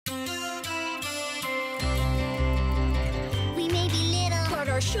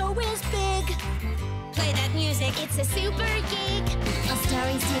our show is big. Play that music, it's a super gig. Our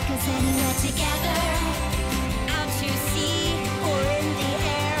stories take us anywhere together. Out to sea or in the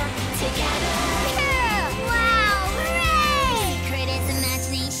air together. Yeah! Wow! Hooray! Secret is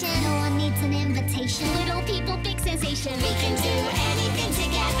imagination. No one needs an invitation. Little people, big sensation. We can do anything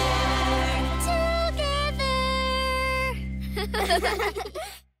together.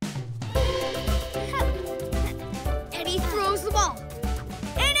 Eddie throws the ball.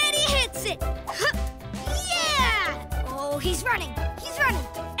 And Eddie hits it. Yeah! Oh, he's running. He's running.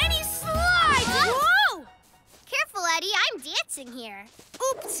 And he slides. Whoa! Careful, Eddie. I'm dancing here.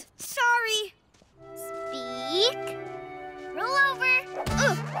 Oops. Sorry. Speak. Roll over.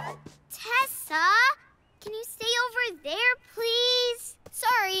 Tessa, can you stay over there, please?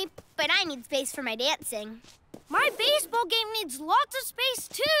 Sorry, but I need space for my dancing. My baseball game needs lots of space,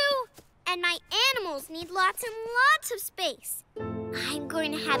 too. And my animals need lots and lots of space. I'm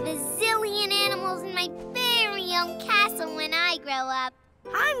going to have a zillion animals in my very own castle when I grow up.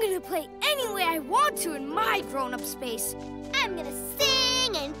 I'm going to play any way I want to in my grown-up space. I'm going to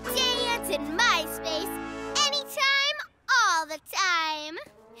sing and dance in my space anytime, all the time.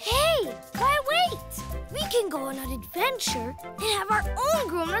 Hey, why wait? We can go on an adventure and have our own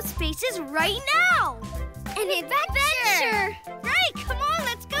grown-up spaces right now. An adventure! Right, come on,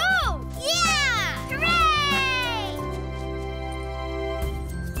 let's go! Yeah! Hooray!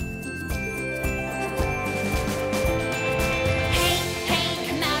 Hey, hey,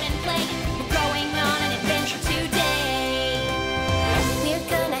 come out and play. We're going on an adventure today. We're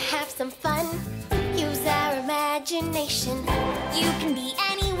gonna have some fun. Use our imagination. You can be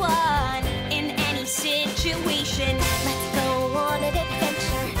anyone in any situation. Let's go on an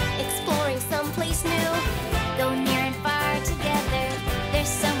adventure, exploring someplace new. Go near and far together. There's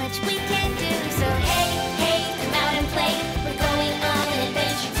so much we can do. So hey, hey, come out and play. We're going on an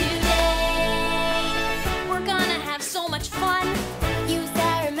adventure today. We're gonna have so much fun. Use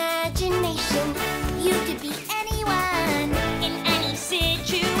our imagination. You could be anyone in any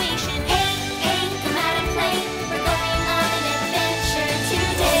situation. Hey, hey, come out and play. We're going on an adventure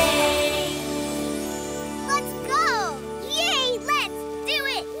today. Let's go! Yay, let's do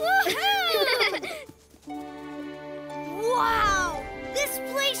it! Woohoo! Wow! This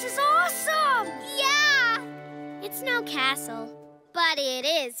place is awesome! Yeah! It's no castle, but it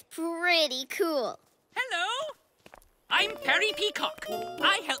is pretty cool. Hello, I'm Perry Peacock.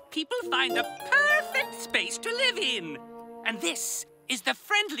 I help people find the perfect space to live in. And this is the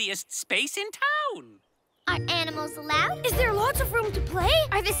friendliest space in town. Are animals allowed? Is there lots of room to play?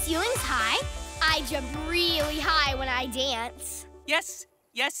 Are the ceilings high? I jump really high when I dance. Yes,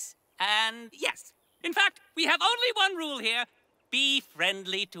 yes, and yes. In fact, we have only one rule here. Be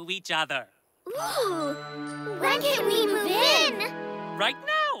friendly to each other. Ooh! When can we move in? Right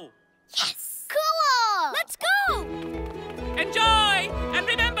now. Yes! Cool! Let's go! Enjoy! And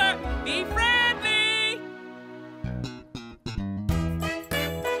remember, be friendly!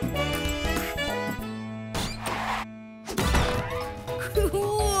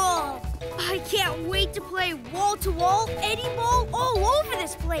 Cool! I can't wait to play wall-to-wall Eddie Ball all over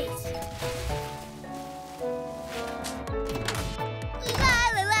this place. La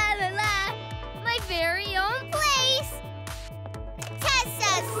la la la la! My very own place!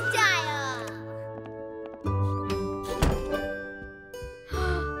 Tessa style!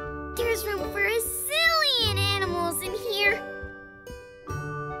 There's room for a zillion animals in here.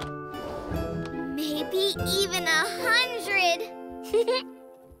 Maybe even 100.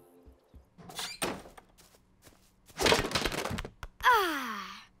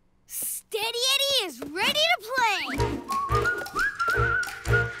 Steady Eddie is ready to play.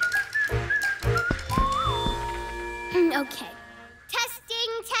 Okay.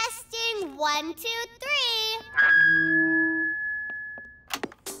 Testing, testing. 1, 2, 3.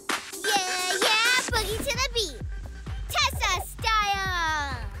 Yeah, yeah, boogie to the beat. Tessa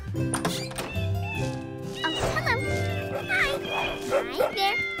style. Oh, hello. Hi. Hi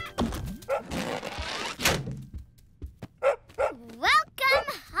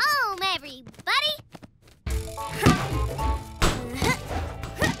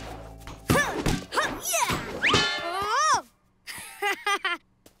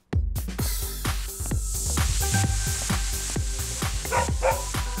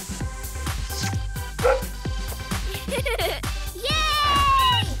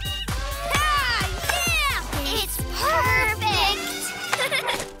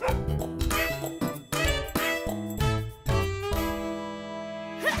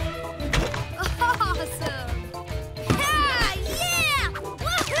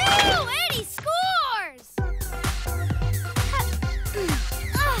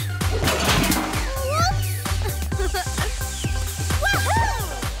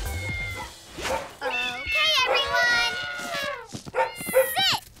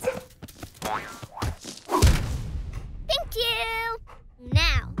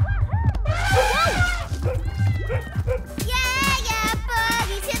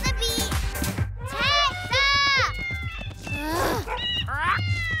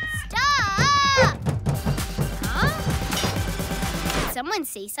someone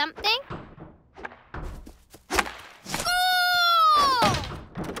say something?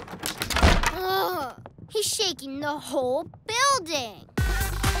 Ugh, he's shaking the whole building.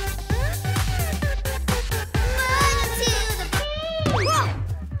 Whoa!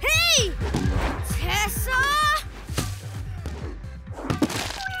 Hey! Tessa!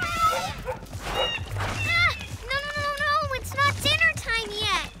 No, it's not dinner time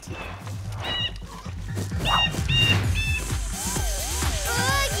yet.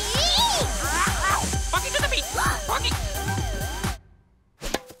 Buggy to the beat! Buggy!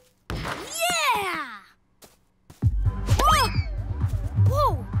 Yeah!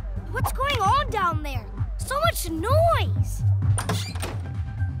 Whoa! What's going on down there? So much noise!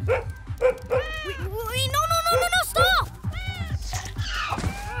 Wait, no, stop!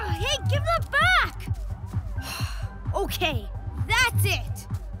 Hey, give that back! Okay, that's it.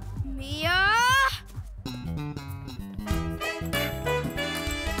 Mia?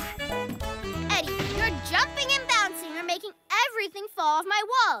 Eddie, you're jumping and bouncing. You're making everything fall off my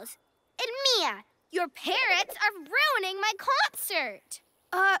walls. And Mia, your parrots are ruining my concert.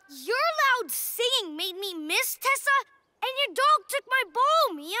 Your loud singing made me miss Tessa, and your dog took my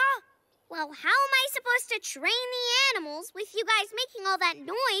ball, Mia. Well, how am I supposed to train the animals with you guys making all that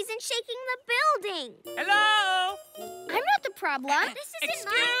noise and shaking the building? Hello? I'm not the problem. This isn't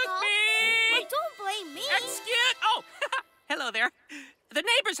my fault. me! Well, don't blame me. Oh, hello there. The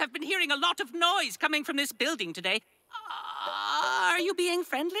neighbors have been hearing a lot of noise coming from this building today. Are you being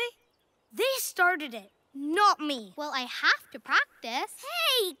friendly? They started it, not me. Well, I have to practice.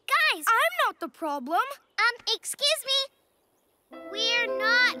 Hey, guys! I'm not the problem. Excuse me. We're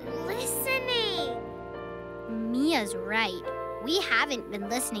not listening. Mia's right. We haven't been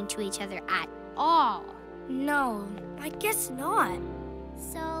listening to each other at all. No, I guess not.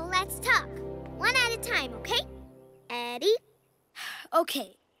 So let's talk. One at a time, okay? Eddie?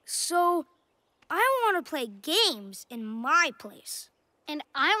 Okay, so I want to play games in my place. And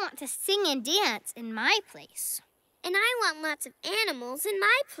I want to sing and dance in my place. And I want lots of animals in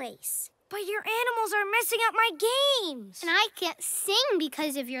my place. But your animals are messing up my games. And I can't sing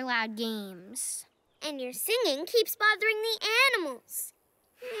because of your loud games. And your singing keeps bothering the animals.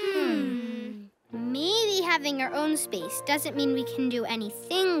 Maybe having our own space doesn't mean we can do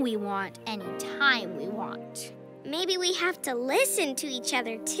anything we want anytime we want. Maybe we have to listen to each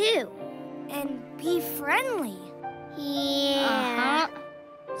other, too. And be friendly. Yeah.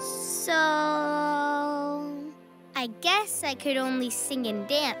 So... I guess I could only sing and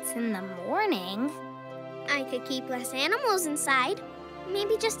dance in the morning. I could keep less animals inside.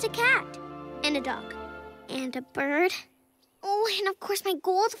 Maybe just a cat. And a dog. And a bird. Oh, and of course my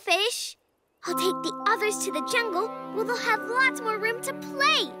goldfish. I'll take the others to the jungle where they'll have lots more room to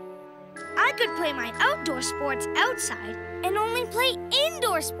play. I could play my outdoor sports outside and only play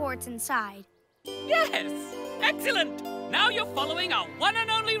indoor sports inside. Yes! Excellent! Now you're following our one and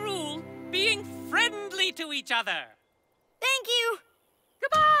only rule, being friendly to each other. Thank you.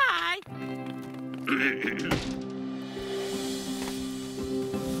 Goodbye!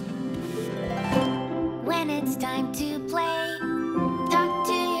 When it's time to play, talk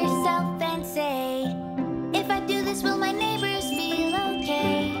to yourself and say, if I do this, will my neighbors feel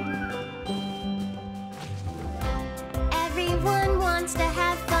okay? Everyone wants to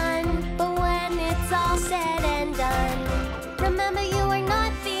have fun, but when it's all said and done, remember you are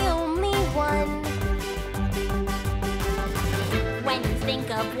not the only one. When you think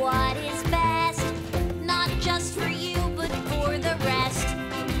of what is best, not just for you, but for the rest,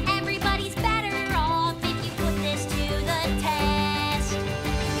 everybody's better off if you put this to the test.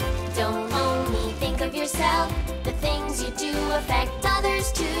 Don't only think of yourself, the things you do affect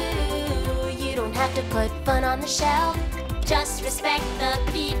others too. You don't have to put fun on the shelf, just respect the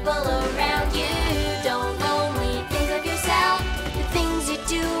people around you. Don't only think of yourself, the things you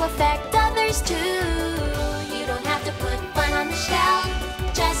do affect others too. You don't have to put fun on the shelf,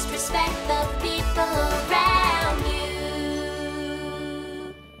 just respect the people around you.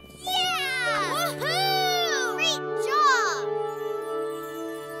 Yeah! Woohoo! Great job!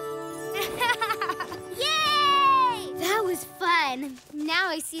 Yay! That was fun. Now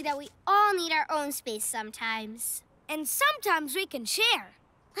I see that we all need our own space sometimes. And sometimes we can share.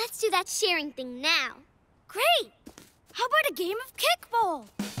 Let's do that sharing thing now. Great! How about a game of kickball?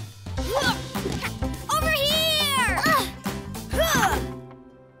 Over here!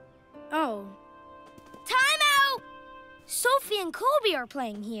 Oh. Time out! Sophie and Colby are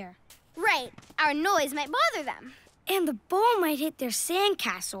playing here. Right. Our noise might bother them. And the ball might hit their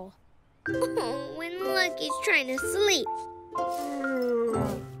sandcastle. Oh, when Lucky's trying to sleep.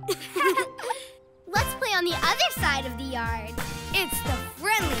 Let's play on the other side of the yard. It's the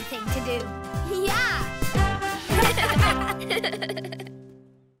manly thing to do. Yeah.